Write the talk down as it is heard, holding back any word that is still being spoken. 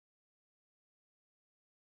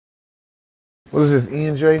What is this,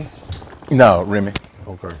 ENJ? No, Remy.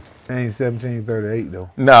 Okay. It ain't 1738 though.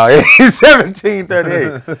 No, it's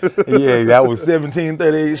 1738. Yeah, that was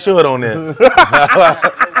 1738 short on that.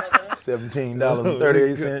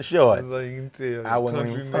 $17.38 short. That's how you can tell. I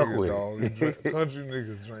wasn't even fuck with it. Country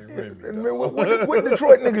niggas drink Remy. What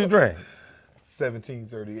Detroit niggas drink?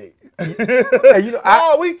 1738. Hey, you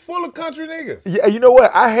know, we full of country niggas. Yeah, you know what?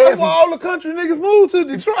 I had That's why all the country niggas moved to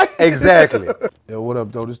Detroit. Exactly. Yo, what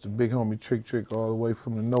up, though? This the big homie Trick all the way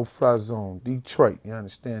from the no-fly-zone, Detroit. You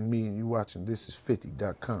understand me? And you watching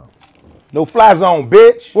Thisis50.com. No fly zone,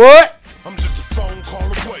 bitch. What? I'm just a phone call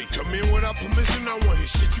away. Come in without permission, I want to hear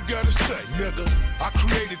shit you gotta say. Nigga, I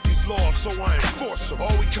created these laws, so I enforce them.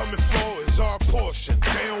 All we coming for is our portion.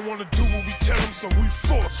 They don't want to do what we tell them, so we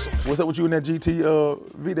force them. What's up with you in that GT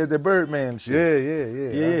V, that Birdman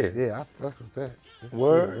shit? Yeah. I fuck with that.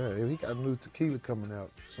 Word? Yeah, he got new tequila coming out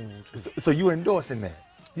soon, too. So you endorsing that?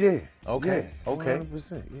 Yeah. Okay. Yeah, Okay.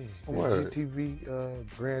 100%, yeah. Word. GTV,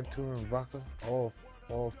 Grand Tour and Vodka, all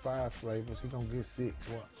 5 flavors. He gonna get 6.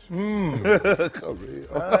 Watch. Come here.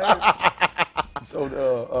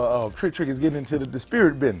 So Trick is getting into the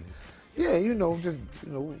spirit business. Yeah,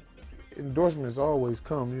 endorsements always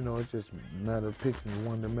come. It's just a matter of picking the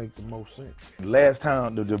one that make the most sense. Last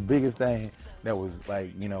time, the biggest thing that was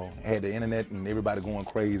like, had the internet and everybody going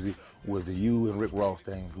crazy was the you and Rick Ross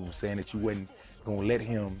thing, who was saying that you wasn't gonna let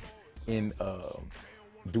him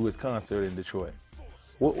do his concert in Detroit.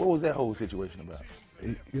 What was that whole situation about?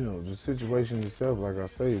 The situation itself, like I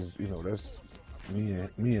say, is that's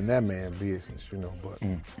me and that man business. But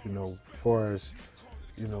as far as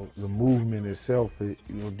the movement itself,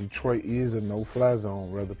 Detroit is a no-fly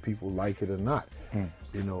zone, whether people like it or not. And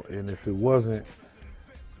if it wasn't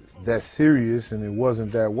that serious and it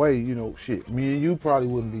wasn't that way, shit, me and you probably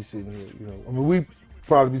wouldn't be sitting here. I mean, we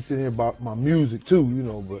probably be sitting here about my music too,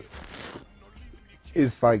 but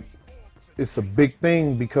it's like, it's a big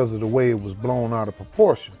thing because of the way it was blown out of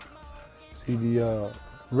proportion. See, the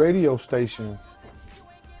radio station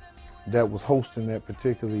that was hosting that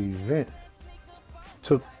particular event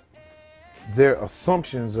took their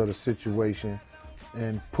assumptions of the situation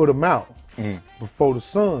and put them out before the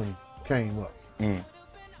sun came up.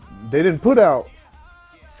 They didn't put out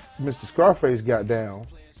Mr. Scarface Got Down,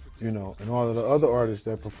 and all of the other artists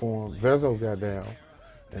that performed. Vezo got down,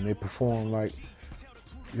 and they performed like,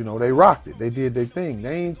 they rocked it. They did their thing.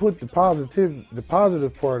 They ain't put the positive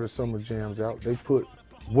part of Summer Jams out. They put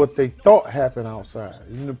what they thought happened outside.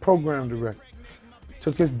 Even the program director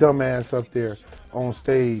took his dumb ass up there on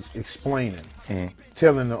stage explaining,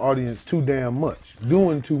 telling the audience too damn much,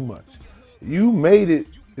 doing too much. You made it,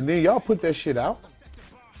 and then y'all put that shit out.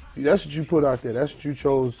 That's what you put out there. That's what you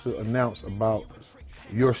chose to announce about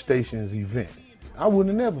your station's event. I would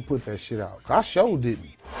have never put that shit out. I sure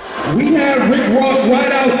didn't. We had Rick Ross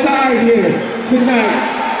right outside here tonight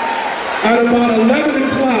at about 11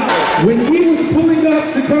 o'clock. When he was pulling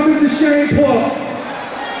up to come into Shane Park,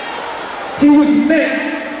 he was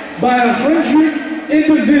met by 100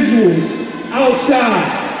 individuals outside.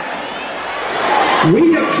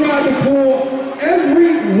 We have tried to pull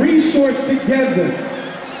every resource together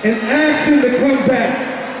and ask him to come back.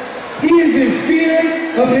 He is in fear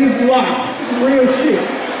of his life. This is real shit.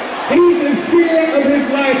 He's in fear of his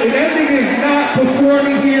life, and that nigga is not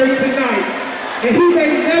performing here tonight. And he may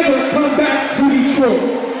never come back to Detroit.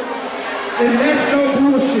 And that's no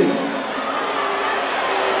bullshit.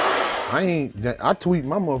 I tweet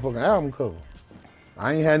my motherfucking album cover.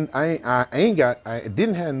 I didn't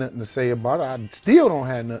have nothing to say about it. I still don't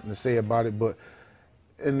have nothing to say about it,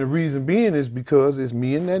 and the reason being is because it's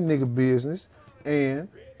me and that nigga business, and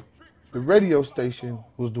the radio station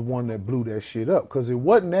was the one that blew that shit up, because it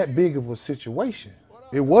wasn't that big of a situation.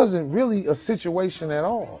 It wasn't really a situation at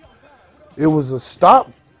all. It was a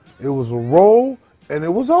stop, it was a roll, and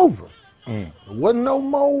it was over. It wasn't no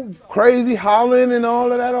more crazy hollering and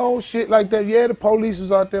all of that old shit like that. Yeah, the police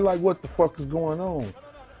was out there like, what the fuck is going on?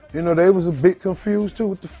 They was a bit confused too.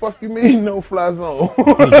 What the fuck you mean no fly zone?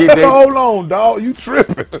 Hold on, dog, you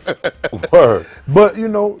tripping. Word. But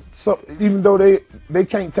so even though they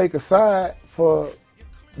can't take a side for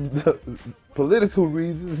the political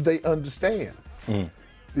reasons, they understand. And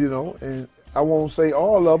I won't say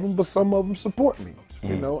all of them, but some of them support me.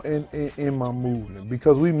 In my movement,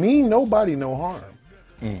 because we mean nobody no harm.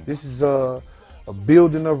 This is a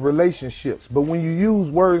building of relationships. But when you use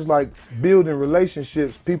words like building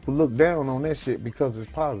relationships, people look down on that shit because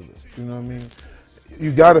it's positive. You know what I mean?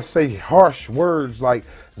 You gotta say harsh words like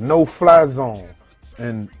no fly zone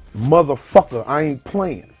and motherfucker, I ain't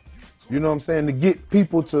playing. You know what I'm saying? To get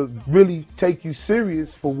people to really take you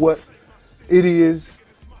serious for what it is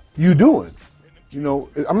you doing. You know,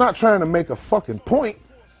 I'm not trying to make a fucking point.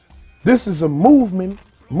 This is a movement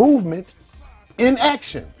in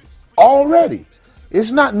action already.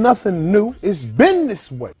 It's not nothing new. It's been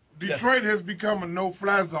this way. Detroit has become a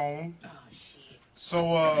no-fly zone.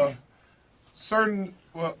 So,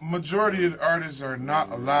 majority of the artists are not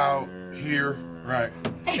allowed here, right?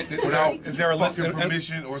 Without fucking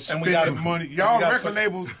permission or spending money. Y'all record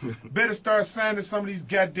labels better start signing some of these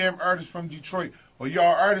goddamn artists from Detroit, or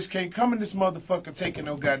y'all artists can't come in this motherfucker taking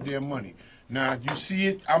no goddamn money. Now, you see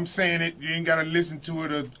it, I'm saying it, you ain't gotta listen to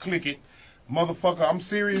it or click it. Motherfucker, I'm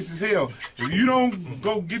serious as hell. If you don't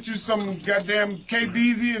go get you some goddamn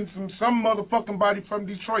KBZ and some motherfucking body from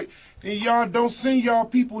Detroit, then y'all don't send y'all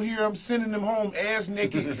people here. I'm sending them home ass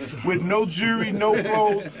naked with no jewelry, no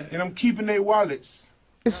clothes, and I'm keeping their wallets.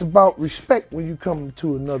 It's about respect when you come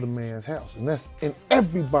to another man's house, and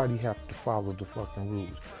everybody have to follow the fucking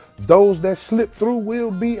rules. Those that slip through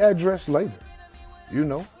will be addressed later, you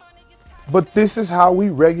know. But this is how we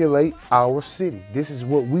regulate our city. This is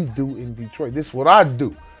what we do in Detroit. This is what I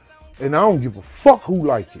do. And I don't give a fuck who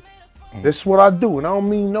like it. This is what I do. And I don't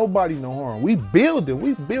mean nobody no harm. We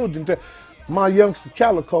building. My youngster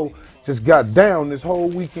Calico just got down this whole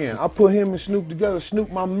weekend. I put him and Snoop together.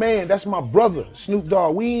 Snoop, my man, that's my brother. Snoop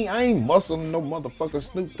Dogg. I ain't muscling no motherfucker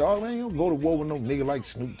Snoop Dogg. I ain't gonna go to war with no nigga like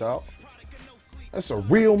Snoop Dogg. That's a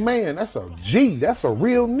real man. That's a G. That's a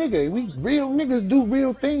real nigga. We real niggas do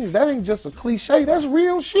real things. That ain't just a cliche. That's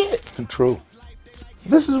real shit. True.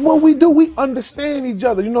 This is what we do. We understand each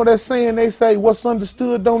other. You know that saying they say, what's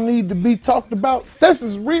understood don't need to be talked about? This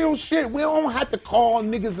is real shit. We don't have to call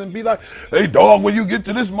niggas and be like, hey dog, when you get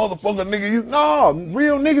to this motherfucker nigga, no,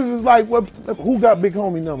 real niggas is like, what? Who got big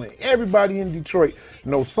homie number? Everybody in Detroit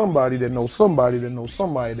knows somebody that knows somebody that knows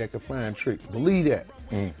somebody that can find tricks. Believe that.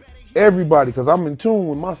 Everybody, because I'm in tune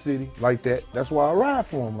with my city like that. That's why I ride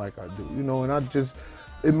for them like I do, you know, and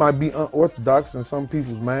it might be unorthodox in some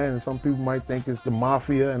people's mind, and some people might think it's the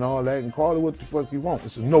mafia and all that, and call it what the fuck you want.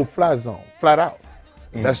 It's a no-fly zone, flat out.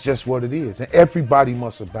 That's just what it is, and everybody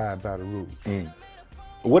must abide by the rules.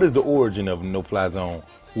 What is the origin of no-fly zone?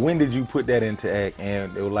 When did you put that into act,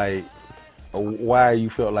 and it was like, why you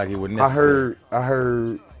felt like it was necessary? I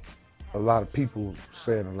heard a lot of people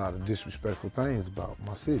saying a lot of disrespectful things about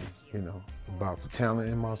my city, you know, about the talent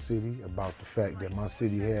in my city, about the fact that my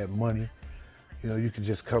city had money. You know, you could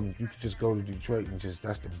just go to Detroit and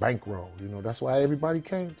that's the bankroll, you know. That's why everybody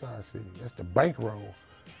came to our city. That's the bankroll.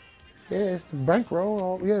 Yeah, it's the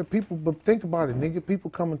bankroll. Yeah, but think about it, nigga. People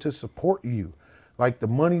coming to support you. Like the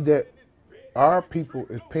money that our people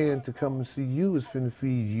is paying to come and see you is finna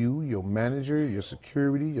feed you, your manager, your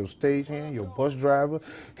security, your stagehand, your bus driver,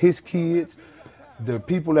 his kids, the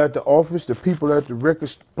people at the office, the people at the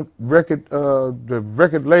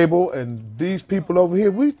record label, and these people over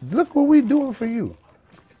here. Look what we doing for you.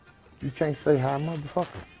 You can't say hi,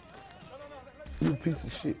 motherfucker. You a piece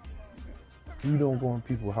of shit. You don't go in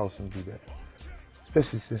people's house and do that.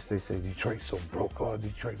 Especially since they say Detroit's so broke. Oh,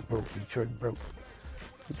 Detroit broke, Detroit broke.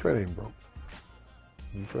 Detroit ain't broke.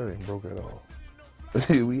 Detroit ain't broke at all.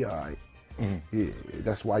 We all right. Yeah,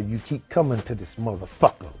 that's why you keep coming to this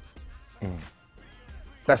motherfucker.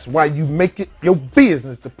 That's why you make it your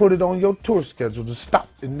business to put it on your tour schedule to stop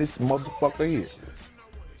in this motherfucker here.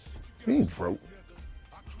 He ain't broke.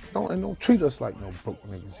 Don't treat us like no broke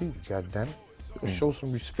niggas either, goddammit. Show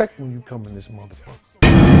some respect when you come in this motherfucker.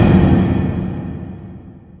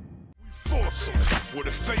 With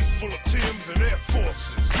a face full of Timbs and Air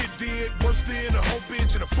Forces. Get dead, burst in, a whole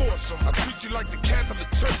bench and a foursome. I treat you like the Catholic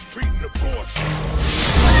Church treating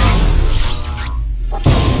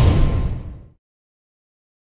abortion.